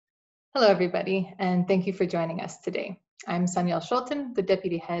Hello, everybody, and thank you for joining us today. I'm Sonjelle Shilton, the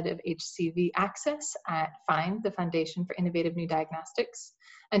Deputy Head of HCV Access at FIND, the Foundation for Innovative New Diagnostics.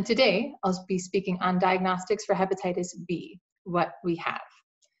 And today, I'll be speaking on diagnostics for hepatitis B, what we have.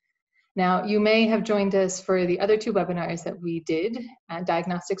 Now, you may have joined us for the other two webinars that we did,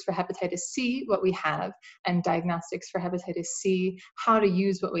 diagnostics for hepatitis C, what we have, and diagnostics for hepatitis C, how to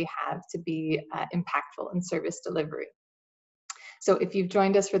use what we have to be impactful in service delivery. So if you've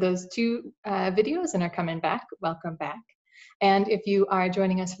joined us for those two videos and are coming back, welcome back. And if you are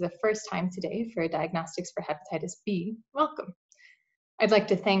joining us for the first time today for diagnostics for hepatitis B, welcome. I'd like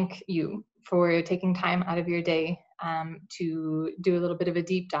to thank you for taking time out of your day to do a little bit of a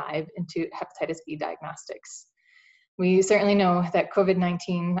deep dive into hepatitis B diagnostics. We certainly know that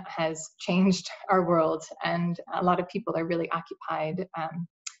COVID-19 has changed our world, and a lot of people are really occupied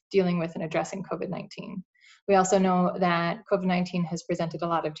dealing with and addressing COVID-19. We also know that COVID-19 has presented a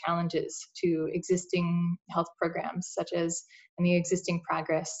lot of challenges to existing health programs, such as the existing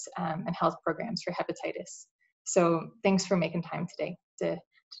progress and health programs for hepatitis. So thanks for making time today to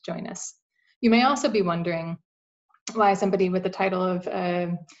join us. You may also be wondering why somebody with the title of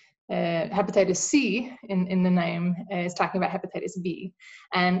hepatitis C in the name is talking about hepatitis B.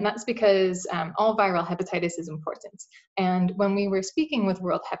 And that's because all viral hepatitis is important. And when we were speaking with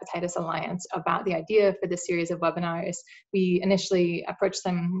World Hepatitis Alliance about the idea for this series of webinars, we initially approached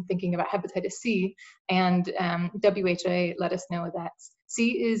them thinking about hepatitis C, and WHO let us know that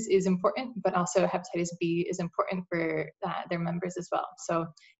C is important, but also hepatitis B is important for their members as well. So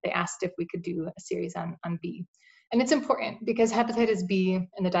they asked if we could do a series on B. And it's important because hepatitis B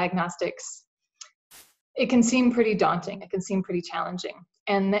and the diagnostics, it can seem pretty daunting. It can seem pretty challenging.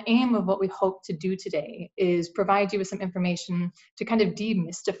 And the aim of what we hope to do today is provide you with some information to kind of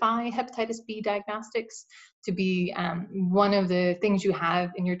demystify hepatitis B diagnostics to be one of the things you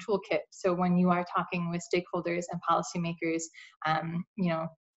have in your toolkit. So when you are talking with stakeholders and policymakers,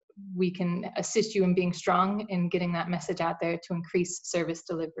 we can assist you in being strong in getting that message out there to increase service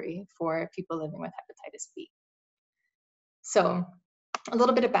delivery for people living with hepatitis B. So a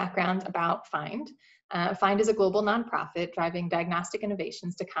little bit of background about FIND. FIND is a global nonprofit driving diagnostic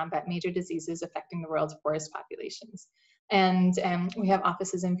innovations to combat major diseases affecting the world's poorest populations. And we have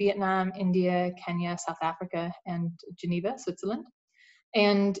offices in Vietnam, India, Kenya, South Africa, and Geneva, Switzerland.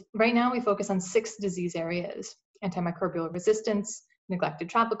 And right now we focus on 6 disease areas: antimicrobial resistance, neglected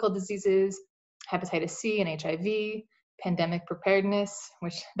tropical diseases, hepatitis C and HIV, pandemic preparedness,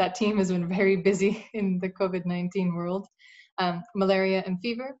 which that team has been very busy in the COVID-19 world, malaria and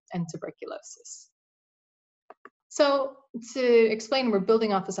fever, and tuberculosis. So to explain, we're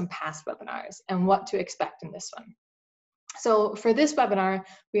building off of some past webinars and what to expect in this one. So for this webinar,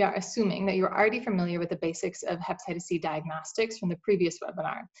 we are assuming that you're already familiar with the basics of hepatitis C diagnostics from the previous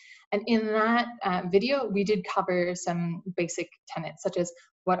webinar. And in that video, we did cover some basic tenets, such as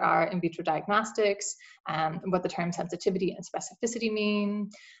what are in vitro diagnostics, what the term sensitivity and specificity mean,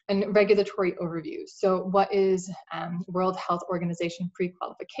 and regulatory overview. So what is World Health Organization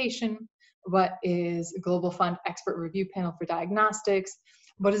pre-qualification? What is Global Fund Expert Review Panel for Diagnostics?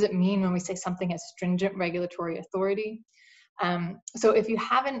 What does it mean when we say something has stringent regulatory authority? So if you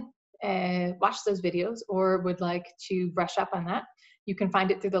haven't watched those videos or would like to brush up on that, you can find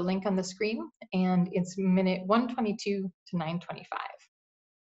it through the link on the screen, and it's minute 122 to 925.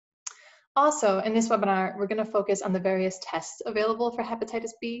 Also, in this webinar, we're going to focus on the various tests available for hepatitis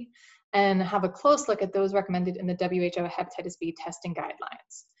B and have a close look at those recommended in the WHO hepatitis B testing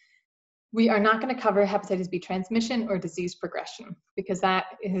guidelines. We are not going to cover hepatitis B transmission or disease progression because that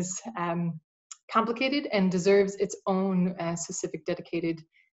is complicated and deserves its own specific dedicated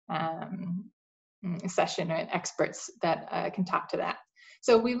session and experts that can talk to that.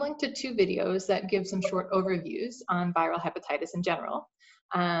 So we linked to 2 videos that give some short overviews on viral hepatitis in general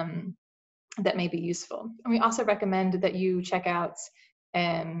that may be useful. And we also recommend that you check out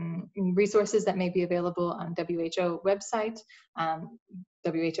resources that may be available on WHO website,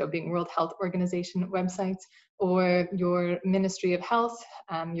 WHO being World Health Organization websites, or your Ministry of Health,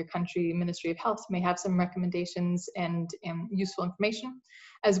 your country Ministry of Health may have some recommendations and useful information,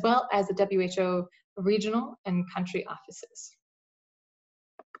 as well as the WHO regional and country offices.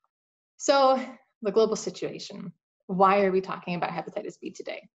 So the global situation. Why are we talking about hepatitis B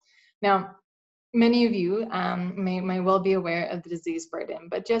today? Now, many of you may well be aware of the disease burden,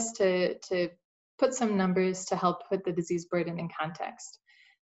 but just to put some numbers to help put the disease burden in context.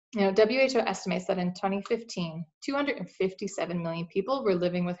 WHO estimates that in 2015, 257 million people were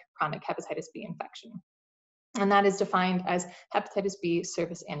living with chronic hepatitis B infection. And that is defined as hepatitis B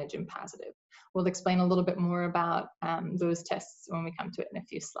surface antigen positive. We'll explain a little bit more about those tests when we come to it in a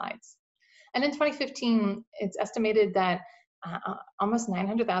few slides. And in 2015, it's estimated that almost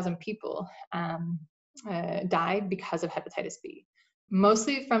 900,000 people died because of hepatitis B,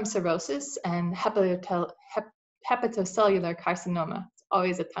 mostly from cirrhosis and hepatocellular carcinoma. It's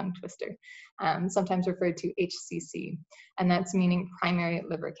always a tongue twister, sometimes referred to HCC, and that's meaning primary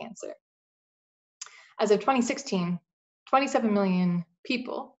liver cancer. As of 2016, 27 million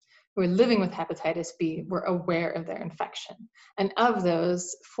people who were living with hepatitis B were aware of their infection. And of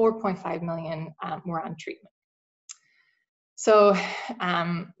those, 4.5 million were on treatment. So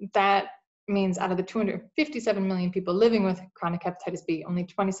that means out of the 257 million people living with chronic hepatitis B, only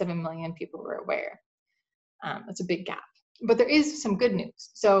 27 million people were aware. That's a big gap. But there is some good news.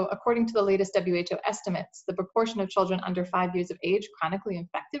 So according to the latest WHO estimates, the proportion of children under 5 years of age chronically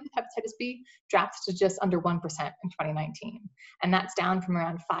infected with hepatitis B dropped to just under 1% in 2019. And that's down from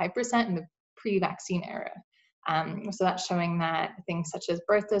around 5% in the pre-vaccine era. So that's showing that things such as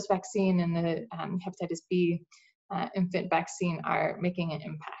birth dose vaccine and the hepatitis B infant vaccine are making an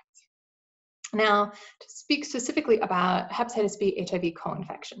impact. Now, to speak specifically about hepatitis B HIV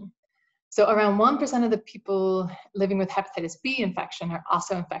co-infection. So around 1% of the people living with hepatitis B infection are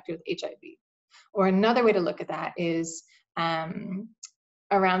also infected with HIV. Or another way to look at that is around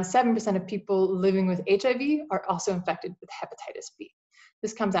 7% of people living with HIV are also infected with hepatitis B.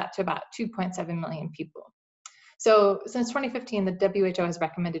 This comes out to about 2.7 million people. So since 2015, the WHO has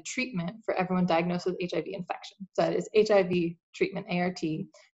recommended treatment for everyone diagnosed with HIV infection. So that is HIV treatment, ART,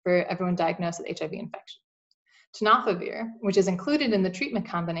 for everyone diagnosed with HIV infection. Tenofovir, which is included in the treatment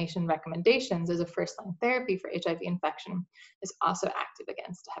combination recommendations as a first-line therapy for HIV infection, is also active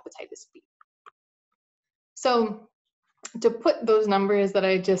against hepatitis B. So to put those numbers that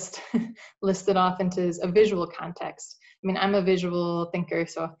I just listed off into a visual context, I mean, I'm a visual thinker,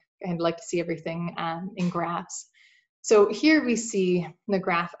 so I'd like to see everything in graphs. So here we see the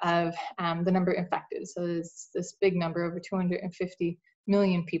graph of the number infected. So there's this big number, over 250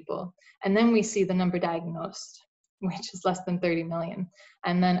 million people. And then we see the number diagnosed, which is less than 30 million.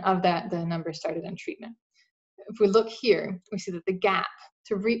 And then of that, the number started on treatment. If we look here, we see that the gap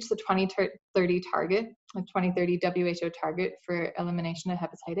to reach the 2030 target, the 2030 WHO target for elimination of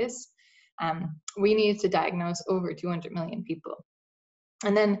hepatitis, we need to diagnose over 200 million people.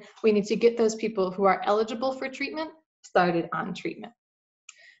 And then we need to get those people who are eligible for treatment started on treatment.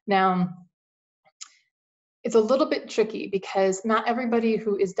 Now, it's a little bit tricky because not everybody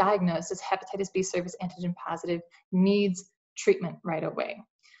who is diagnosed as hepatitis B surface antigen positive needs treatment right away.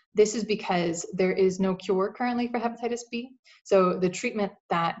 This is because there is no cure currently for hepatitis B. So the treatment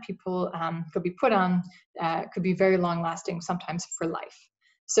that people could be put on could be very long lasting, sometimes for life.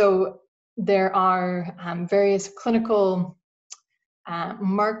 So there are various clinical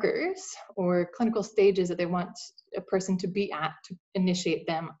markers or clinical stages that they want a person to be at to initiate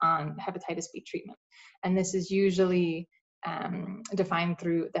them on hepatitis B treatment. And this is usually defined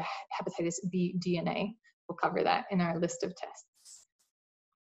through the hepatitis B DNA. We'll cover that in our list of tests.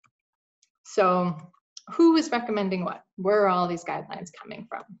 So who is recommending what? Where are all these guidelines coming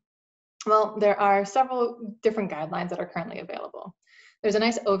from? Well, there are several different guidelines that are currently available. There's a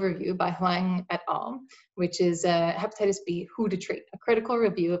nice overview by Huang et al., which is hepatitis B, who to treat, a critical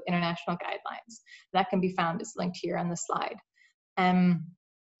review of international guidelines. That can be found, it's linked here on the slide. And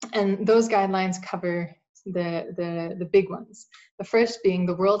those guidelines cover the big ones. The first being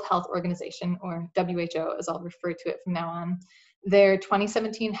the World Health Organization, or WHO, as I'll refer to it from now on, their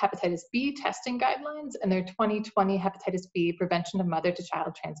 2017 hepatitis B testing guidelines, and their 2020 hepatitis B prevention of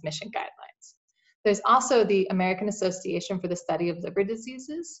mother-to-child transmission guidelines. There's also the American Association for the Study of Liver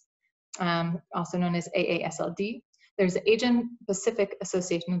Diseases, also known as AASLD. There's the Asian Pacific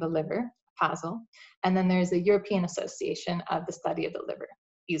Association of the Liver, PASL, and then there's the European Association of the Study of the Liver,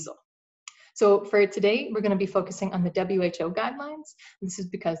 EASL. So for today, we're going to be focusing on the WHO guidelines. This is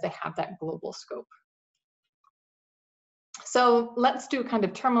because they have that global scope. So let's do a kind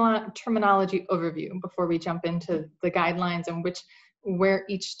of terminology overview before we jump into the guidelines and where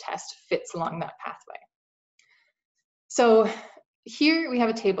each test fits along that pathway. So here we have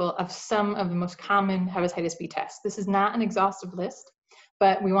a table of some of the most common hepatitis B tests. This is not an exhaustive list,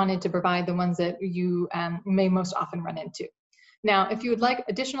 but we wanted to provide the ones that you may most often run into. Now, if you would like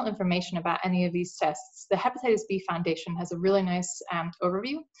additional information about any of these tests, the Hepatitis B Foundation has a really nice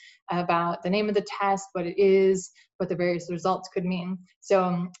overview about the name of the test, what it is, what the various results could mean.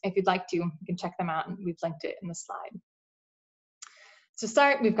 So if you'd like to, you can check them out, and we've linked it in the slide. To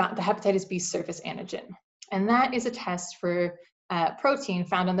start, we've got the hepatitis B surface antigen, and that is a test for protein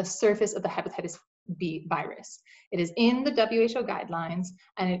found on the surface of the hepatitis B virus. It is in the WHO guidelines,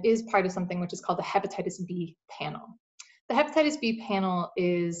 and it is part of something which is called the hepatitis B panel. The hepatitis B panel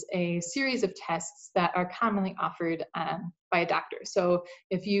is a series of tests that are commonly offered by a doctor. So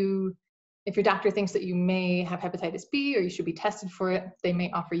if your doctor thinks that you may have hepatitis B or you should be tested for it, they may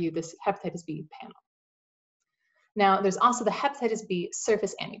offer you this hepatitis B panel. Now, there's also the hepatitis B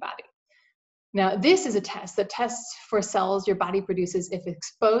surface antibody. Now, this is a test that tests for cells your body produces if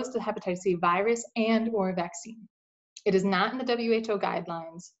exposed to the hepatitis C virus and or vaccine. It is not in the WHO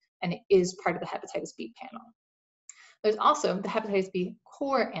guidelines, and it is part of the hepatitis B panel. There's also the hepatitis B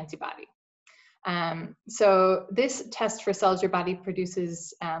core antibody. So this test for cells your body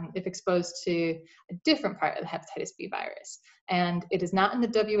produces if exposed to a different part of the hepatitis B virus. And it is not in the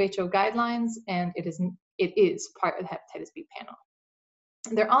WHO guidelines, and it is part of the hepatitis B panel.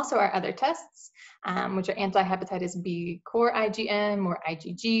 There also are other tests, which are anti-hepatitis B core IgM or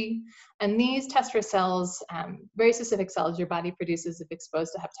IgG, and these test for cells, very specific cells your body produces if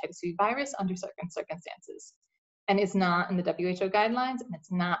exposed to hepatitis B virus under certain circumstances, and it's not in the WHO guidelines, and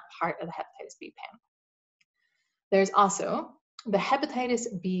it's not part of the hepatitis B panel. There's also the hepatitis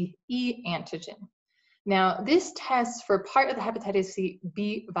B E antigen. Now, this tests for part of the hepatitis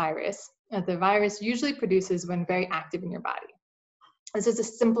B virus that the virus usually produces when very active in your body. This is a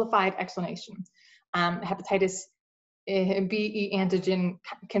simplified explanation. Hepatitis B E antigen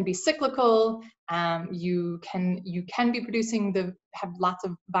can be cyclical. You can be producing have lots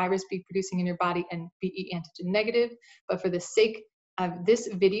of virus be producing in your body and be E antigen negative. But for the sake of this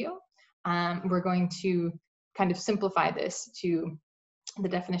video, we're going to kind of simplify this to the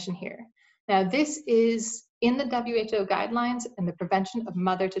definition here. Now, this is in the WHO guidelines in the prevention of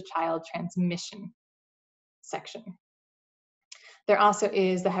mother-to-child transmission section. There also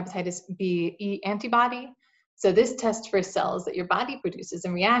is the hepatitis B E antibody. So this tests for cells that your body produces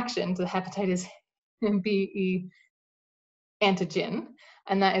in reaction to the hepatitis B E antigen,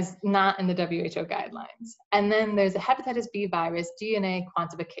 and that is not in the WHO guidelines. And then there's a hepatitis B virus DNA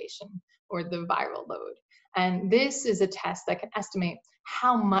quantification, or the viral load. And this is a test that can estimate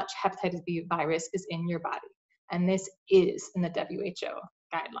how much hepatitis B virus is in your body. And this is in the WHO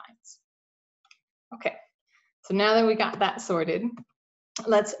guidelines. Okay. So now that we got that sorted,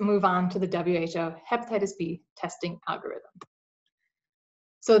 let's move on to the WHO hepatitis B testing algorithm.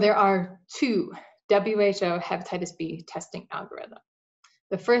 So there are two WHO hepatitis B testing algorithms.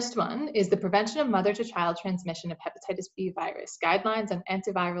 The first one is the Prevention of Mother-to-Child Transmission of Hepatitis B Virus Guidelines on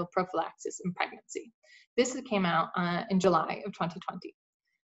Antiviral Prophylaxis in Pregnancy. This came out in July of 2020.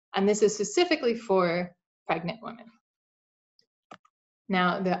 And this is specifically for pregnant women.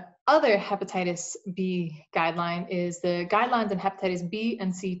 Now, the other hepatitis B guideline is the Guidelines on Hepatitis B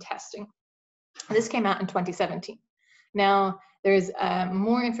and C Testing. This came out in 2017. Now, there's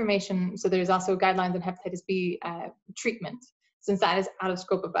more information. So there's also guidelines on hepatitis B treatment. Since that is out of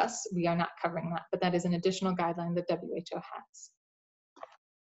scope of us, we are not covering that, but that is an additional guideline that WHO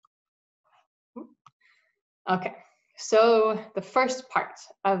has. Okay, so the first part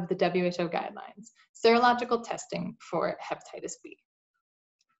of the WHO guidelines, serological testing for hepatitis B.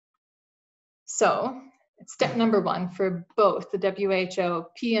 So step number one for both the WHO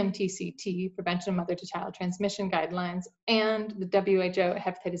PMTCT, Prevention of Mother-to-Child Transmission Guidelines, and the WHO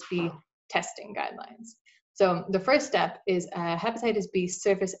hepatitis B testing guidelines. So the first step is a hepatitis B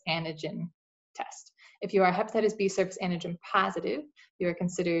surface antigen test. If you are hepatitis B surface antigen positive, you are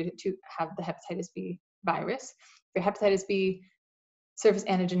considered to have the hepatitis B virus. If you're hepatitis B surface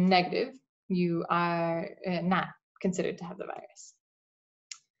antigen negative, you are not considered to have the virus.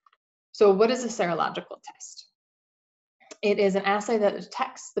 So what is a serological test? It is an assay that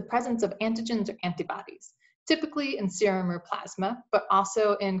detects the presence of antigens or antibodies, typically in serum or plasma, but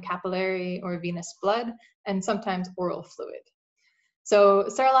also in capillary or venous blood, and sometimes oral fluid. So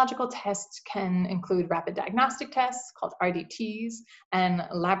serological tests can include rapid diagnostic tests called RDTs and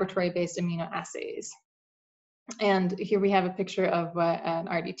laboratory-based immunoassays. And here we have a picture of what an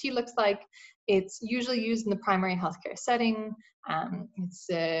RDT looks like. It's usually used in the primary healthcare setting. It's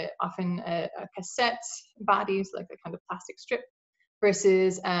often a cassette body, so like a kind of plastic strip,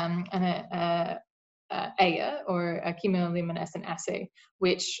 versus an AYA, or a chemoluminescent assay,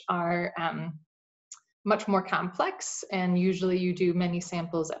 which are much more complex, and usually you do many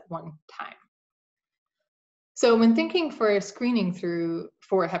samples at one time. So when thinking for screening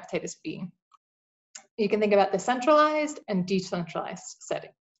for hepatitis B, you can think about the centralized and decentralized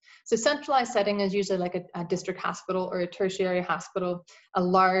setting. So centralized setting is usually like a district hospital or a tertiary hospital, a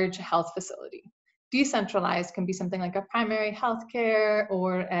large health facility. Decentralized can be something like a primary health care,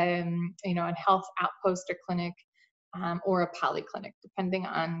 or a health outpost or clinic, or a polyclinic, depending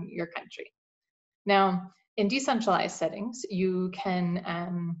on your country. Now, in decentralized settings, you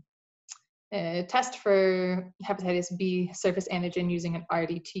can test for hepatitis B surface antigen using an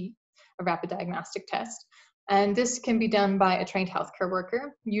RDT, a rapid diagnostic test. And this can be done by a trained healthcare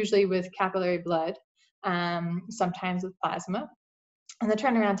worker, usually with capillary blood, sometimes with plasma. And the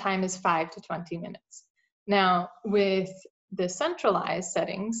turnaround time is 5 to 20 minutes. Now, with the centralized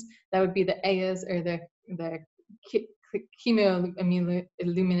settings, that would be the AIAs or the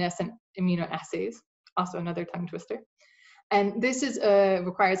chemiluminescent immunoassays, also another tongue twister. And this is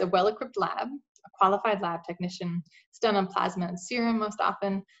requires a well-equipped lab, a qualified lab technician. It's done on plasma and serum most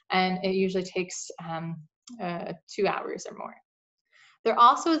often, and it usually takes 2 hours or more. There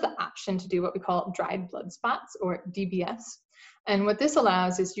also is the option to do what we call dried blood spots, or DBS. And what this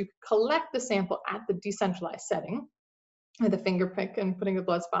allows is you collect the sample at the decentralized setting with a finger prick and putting the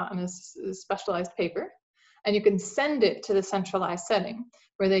blood spot on a specialized paper. And you can send it to the centralized setting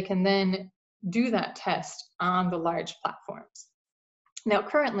where they can then do that test on the large platforms. Now,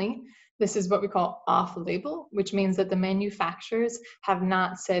 currently, this is what we call off-label, which means that the manufacturers have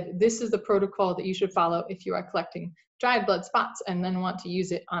not said, this is the protocol that you should follow if you are collecting dried blood spots and then want to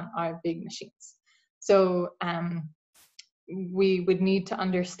use it on our big machines. So we would need to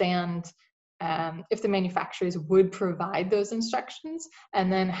understand if the manufacturers would provide those instructions,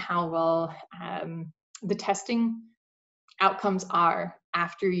 and then how well the testing outcomes are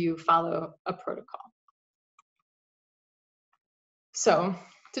after you follow a protocol. So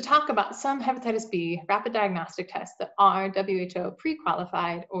to talk about some hepatitis B rapid diagnostic tests that are WHO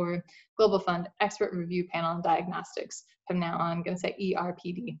pre-qualified or Global Fund Expert Review Panel on Diagnostics, from now on I'm going to say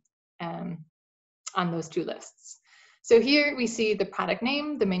ERPD on those two lists. So here we see the product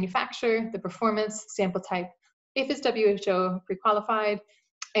name, the manufacturer, the performance, sample type, if it's WHO pre-qualified,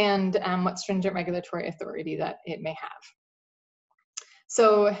 and what stringent regulatory authority that it may have.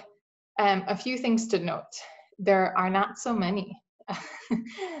 So a few things to note. There are not so many.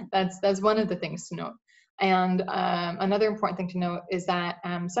 That's one of the things to note. And another important thing to note is that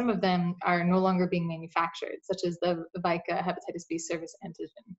some of them are no longer being manufactured, such as the VICA hepatitis B surface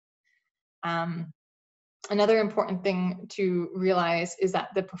antigen. Another important thing to realize is that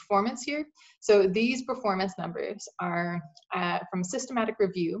the performance here, so these performance numbers are from systematic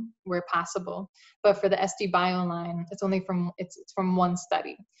review where possible, but for the SD Bio line, it's only from one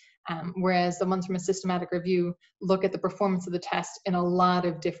study. Whereas the ones from a systematic review look at the performance of the test in a lot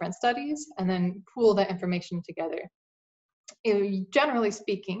of different studies and then pool that information together. Generally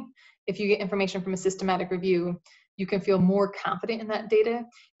speaking, if you get information from a systematic review, you can feel more confident in that data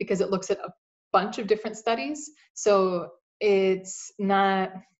because it looks at a bunch of different studies, so it's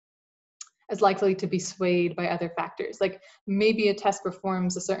not as likely to be swayed by other factors. Like maybe a test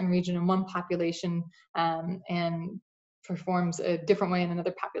performs a certain region in one population and performs a different way in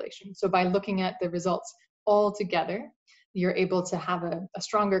another population. So by looking at the results all together, you're able to have a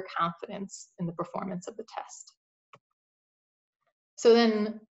stronger confidence in the performance of the test. So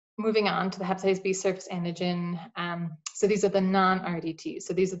then moving on to the hepatitis B surface antigen, so these are the non-RDTs.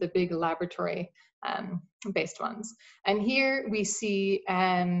 So these are the big laboratory based ones. And here we see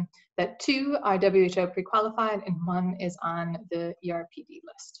that 2 are WHO pre-qualified and 1 is on the ERPD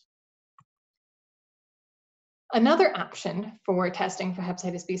list. Another option for testing for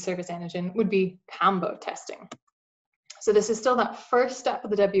hepatitis B surface antigen would be combo testing. So this is still that first step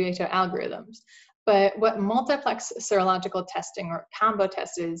of the WHO algorithms. But what multiplex serological testing or combo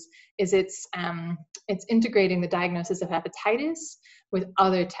test is it's integrating the diagnosis of hepatitis with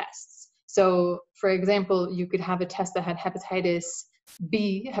other tests. So for example, you could have a test that had hepatitis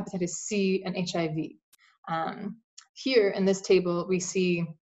B, hepatitis C, and HIV. Here in this table, we see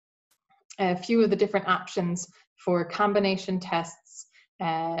a few of the different options for combination tests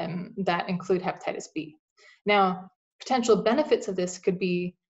that include hepatitis B. Now, potential benefits of this could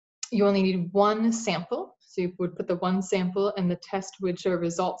be you only need one sample. So you would put the one sample and the test would show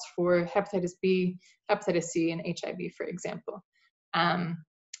results for hepatitis B, hepatitis C, and HIV, for example.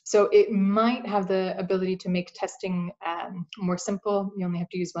 So it might have the ability to make testing more simple. You only have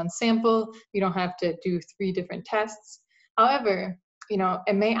to use one sample. You don't have to do 3 different tests. However,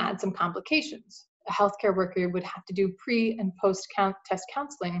 it may add some complications. A healthcare worker would have to do pre and post test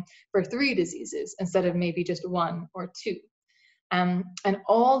counseling for 3 diseases instead of maybe just 1 or 2. And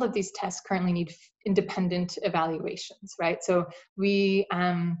all of these tests currently need independent evaluations, right? So we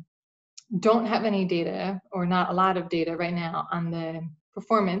don't have any data, or not a lot of data right now, on the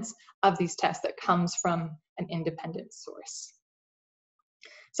performance of these tests that comes from an independent source.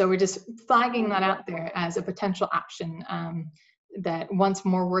 So we're just flagging that out there as a potential option that once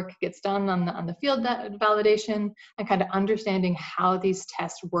more work gets done on the field validation and kind of understanding how these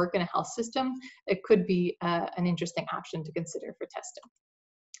tests work in a health system, it could be an interesting option to consider for testing.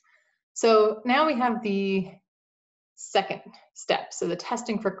 So now we have the second step, so the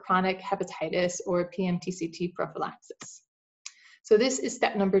testing for chronic hepatitis or PMTCT prophylaxis. So this is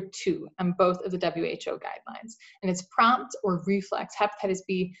step number 2 on both of the WHO guidelines, and it's prompt or reflex hepatitis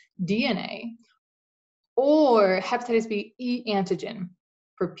B DNA or hepatitis B E antigen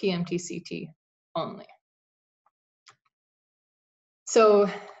for PMTCT only. So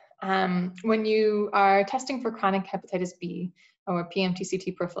when you are testing for chronic hepatitis B or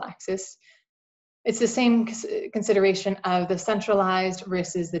PMTCT prophylaxis, it's the same consideration of the centralized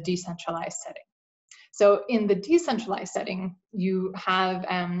versus the decentralized setting. So in the decentralized setting, you have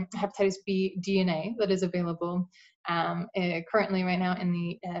hepatitis B DNA that is available currently right now in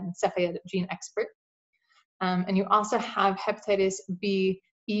the Cepheid Gene Expert. And you also have hepatitis B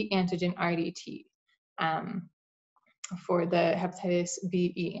E antigen RDT for the hepatitis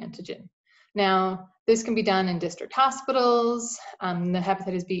B E antigen. Now, this can be done in district hospitals. The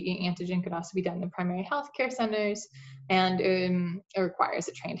hepatitis B E antigen could also be done in primary healthcare centers, and it requires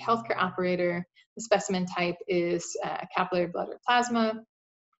a trained healthcare operator. The specimen type is capillary blood or plasma,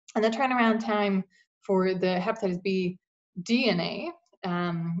 and the turnaround time for the hepatitis B DNA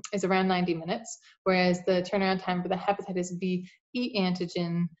is around 90 minutes, whereas the turnaround time for the hepatitis B E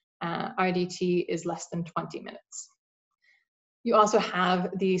antigen RDT is less than 20 minutes. You also have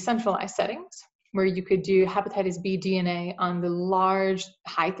the centralized settings where you could do hepatitis B DNA on the large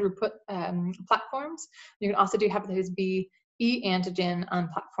high throughput platforms. You can also do hepatitis B E antigen on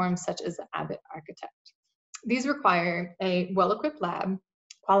platforms such as the Abbott Architect. These require a well-equipped lab,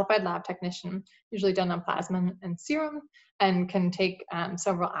 qualified lab technician, usually done on plasma and serum, and can take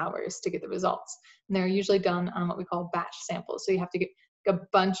several hours to get the results. And they're usually done on what we call batch samples. So you have to get a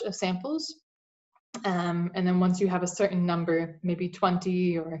bunch of samples. And then once you have a certain number, maybe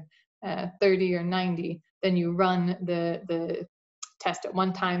 20 or 30 or 90, then you run the test at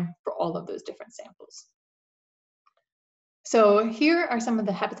one time for all of those different samples. So here are some of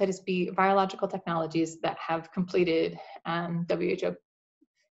the hepatitis B virological technologies that have completed WHO,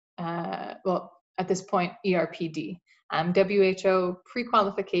 well, at this point, ERPD. WHO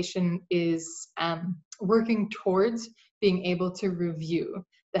pre-qualification is working towards being able to review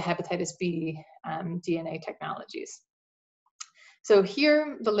the hepatitis B DNA technologies. So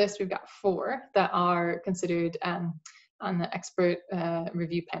here, the list, we've got 4 that are considered on the expert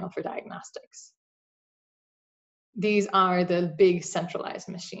review panel for diagnostics. These are the big centralized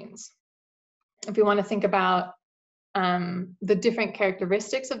machines. If you want to think about the different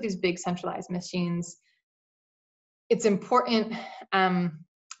characteristics of these big centralized machines, it's important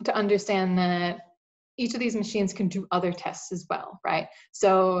to understand that each of these machines can do other tests as well, right?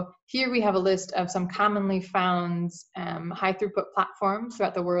 So here we have a list of some commonly found high throughput platforms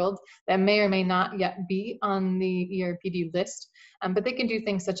throughout the world that may or may not yet be on the ERPD list, but they can do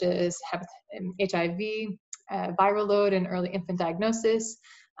things such as HIV, viral load and early infant diagnosis,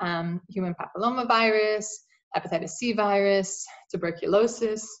 human papillomavirus, hepatitis C virus,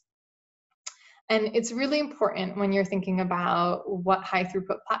 tuberculosis. And it's really important when you're thinking about what high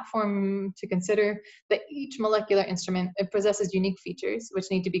throughput platform to consider that each molecular instrument, it possesses unique features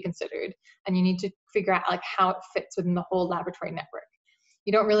which need to be considered, and you need to figure out like how it fits within the whole laboratory network.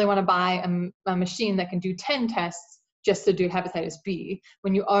 You don't really want to buy a machine that can do 10 tests just to do hepatitis B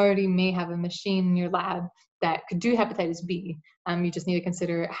when you already may have a machine in your lab that could do hepatitis B. You just need to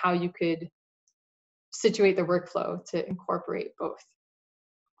consider how you could situate the workflow to incorporate both.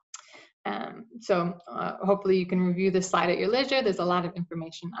 Hopefully you can review this slide at your leisure. There's a lot of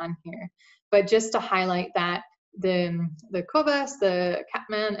information on here, but just to highlight that the COVAS, the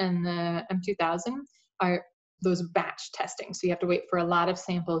CAPMAN, and the M2000 are those batch testing. So you have to wait for a lot of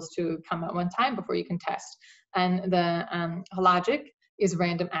samples to come at one time before you can test. And the Hologic is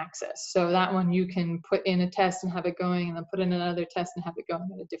random access. So that one you can put in a test and have it going, and then put in another test and have it going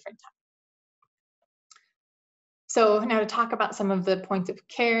at a different time. So now to talk about some of the point of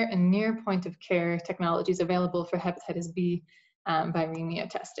care and near point of care technologies available for hepatitis B viremia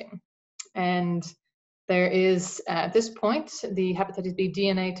testing. And there is, at this point, the hepatitis B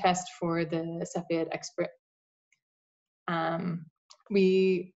DNA test for the Cepheid Expert.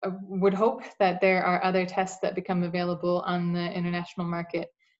 We would hope that there are other tests that become available on the international market,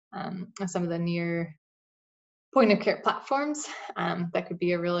 some of the near point of care platforms. That could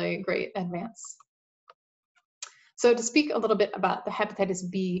be a really great advance. So to speak a little bit about the hepatitis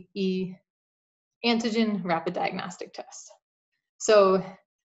B E antigen rapid diagnostic test. So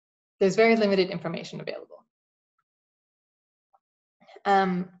there's very limited information available.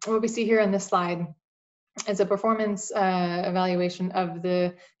 What we see here on this slide is a performance evaluation of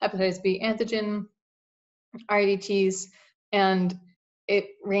the hepatitis B antigen RDTs, and it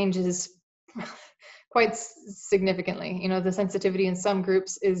ranges quite significantly. You know, the sensitivity in some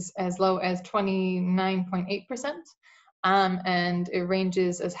groups is as low as 29.8%, and it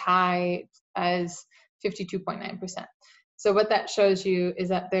ranges as high as 52.9%. So what that shows you is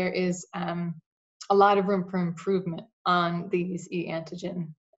that there is a lot of room for improvement on these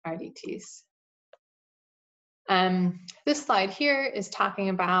e-antigen RDTs. This slide here is talking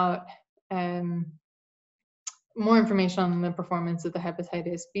about more information on the performance of the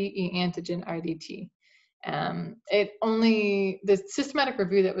hepatitis B e-antigen RDT. The systematic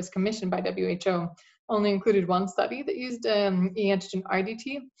review that was commissioned by WHO only included one study that used e-antigen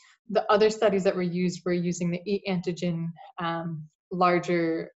RDT. The other studies that were using the e-antigen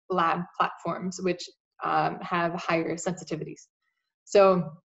larger lab platforms, which have higher sensitivities.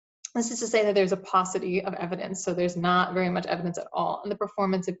 So this is to say that there's a paucity of evidence, so there's not very much evidence at all on the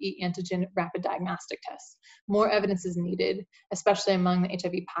performance of e-antigen rapid diagnostic tests. More evidence is needed, especially among the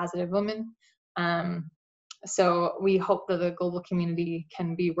HIV positive women. So we hope that the global community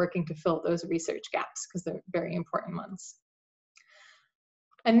can be working to fill those research gaps, because they're very important ones.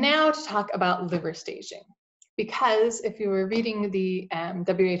 And now to talk about liver staging, because if you were reading the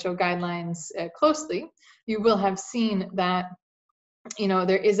WHO guidelines closely, you will have seen that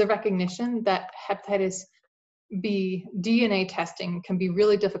there is a recognition that hepatitis B DNA testing can be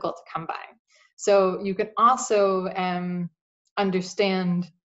really difficult to come by. So you can also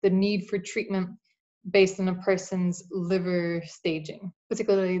understand the need for treatment based on a person's liver staging,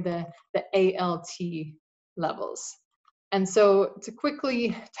 particularly the ALT levels. And so to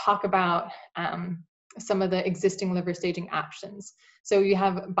quickly talk about some of the existing liver staging options. So you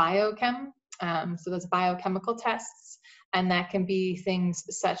have biochem, so that's biochemical tests, and that can be things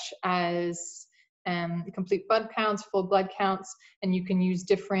such as complete blood counts, full blood counts, and you can use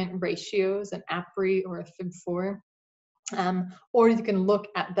different ratios, an APRI or a FIB4, or you can look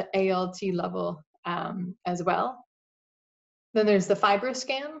at the ALT level as well. Then there's the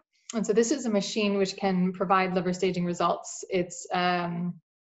FibroScan, and so this is a machine which can provide liver staging results. It's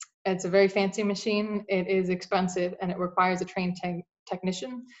a very fancy machine. It is expensive, and it requires a trained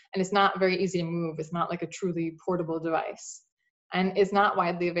technician, and it's not very easy to move. It's not like a truly portable device, and it's not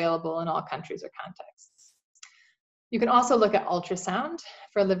widely available in all countries or contexts. You can also look at ultrasound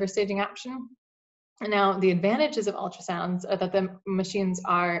for a liver staging option. Now, the advantages of ultrasounds are that the machines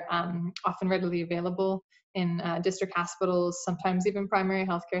are often readily available in district hospitals, sometimes even primary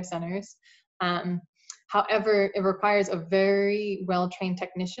healthcare centers. However, it requires a very well-trained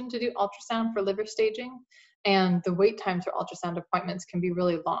technician to do ultrasound for liver staging, and the wait times for ultrasound appointments can be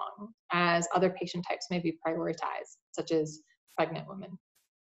really long, as other patient types may be prioritized, such as pregnant women.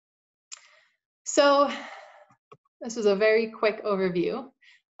 So this was a very quick overview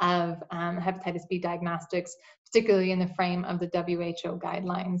of hepatitis B diagnostics, particularly in the frame of the WHO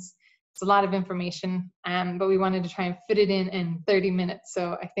guidelines. It's a lot of information, but we wanted to try and fit it in 30 minutes,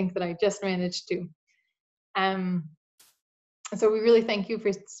 so I think that I just managed to. So we really thank you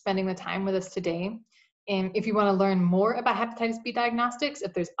for spending the time with us today. And if you want to learn more about hepatitis B diagnostics,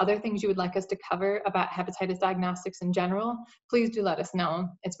 if there's other things you would like us to cover about hepatitis diagnostics in general, please do let us know.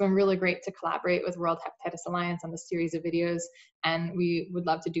 It's been really great to collaborate with World Hepatitis Alliance on this series of videos, and we would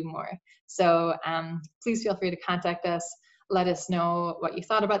love to do more. So please feel free to contact us. Let us know what you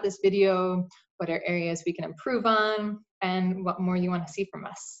thought about this video, what are areas we can improve on, and what more you want to see from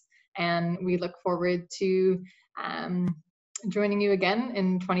us. And we look forward to joining you again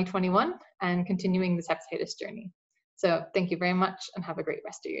in 2021 and continuing this hepatitis journey. So thank you very much, and have a great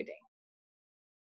rest of your day.